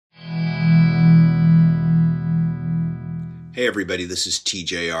Hey everybody, this is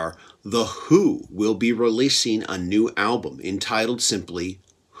TJR. The Who will be releasing a new album entitled simply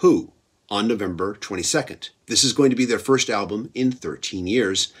Who on November 22nd. This is going to be their first album in 13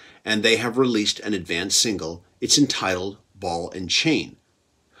 years, and they have released an advanced single. It's entitled Ball and Chain.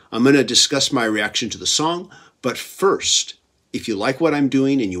 I'm going to discuss my reaction to the song, but first, if you like what I'm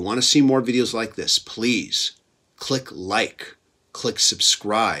doing and you want to see more videos like this, please click like, click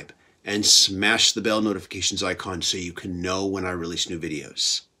subscribe, and smash the bell notifications icon so you can know when I release new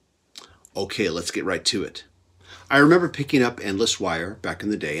videos. Okay, let's get right to it. I remember picking up Endless Wire back in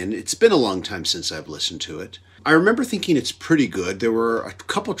the day, and it's been a long time since I've listened to it. I remember thinking it's pretty good. There were a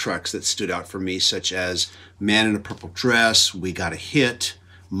couple tracks that stood out for me, such as Man in a Purple Dress, We Got a Hit,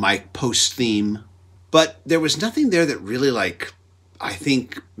 Mike Post Theme. But there was nothing there that really, I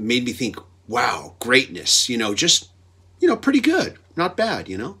think made me think, wow, greatness, just, pretty good. Not bad,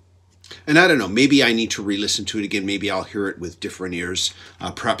 And I don't know, maybe I need to re-listen to it again. Maybe I'll hear it with different ears,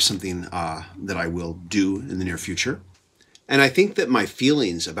 perhaps something that I will do in the near future. And I think that my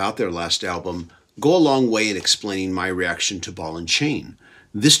feelings about their last album go a long way in explaining my reaction to Ball and Chain.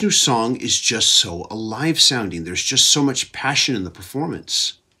 This new song is just so alive sounding. There's just so much passion in the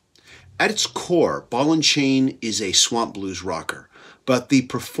performance. At its core, Ball and Chain is a swamp blues rocker, but the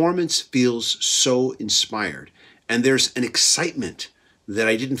performance feels so inspired, and there's an excitement that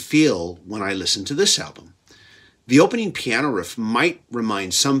I didn't feel when I listened to this album. The opening piano riff might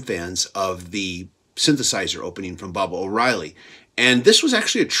remind some fans of the synthesizer opening from Baba O'Riley, and this was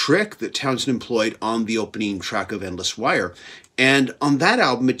actually a trick that Townshend employed on the opening track of Endless Wire, and on that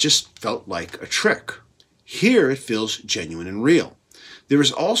album it just felt like a trick. Here it feels genuine and real. There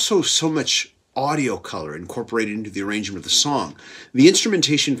is also so much audio color incorporated into the arrangement of the song. The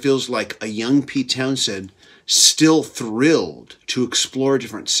instrumentation feels like a young Pete Townshend still thrilled to explore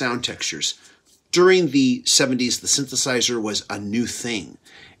different sound textures. During the 70s, the synthesizer was a new thing,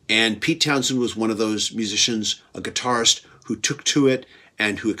 and Pete Townshend was one of those musicians, a guitarist, who took to it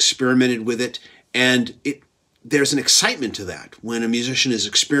and who experimented with it, and there's an excitement to that when a musician is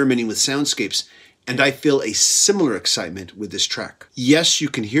experimenting with soundscapes, and I feel a similar excitement with this track. Yes, you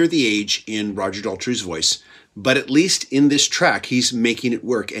can hear the age in Roger Daltrey's voice, but at least in this track, he's making it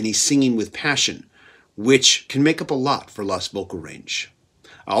work, and he's singing with passion, which can make up a lot for lost vocal range.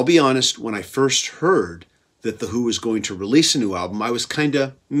 I'll be honest, when I first heard that The Who was going to release a new album, I was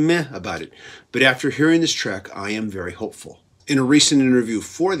kinda meh about it. But after hearing this track, I am very hopeful. In a recent interview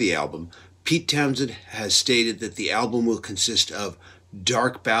for the album, Pete Townshend has stated that the album will consist of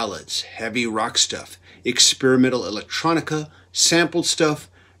dark ballads, heavy rock stuff, experimental electronica, sampled stuff,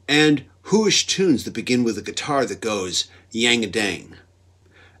 and Who-ish tunes that begin with a guitar that goes yang-a-dang.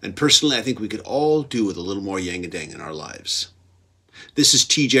 And personally, I think we could all do with a little more yang-a-dang in our lives. This is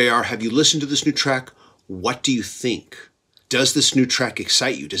TJR. Have you listened to this new track? What do you think? Does this new track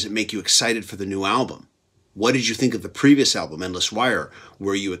excite you? Does it make you excited for the new album? What did you think of the previous album, Endless Wire?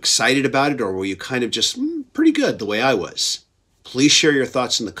 Were you excited about it, or were you kind of just pretty good the way I was? Please share your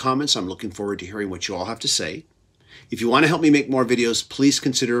thoughts in the comments. I'm looking forward to hearing what you all have to say. If you want to help me make more videos, please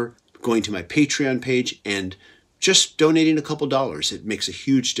consider going to my Patreon page and just donating a couple dollars. It makes a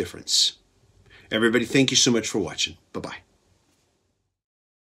huge difference. Everybody, thank you so much for watching. Bye-bye.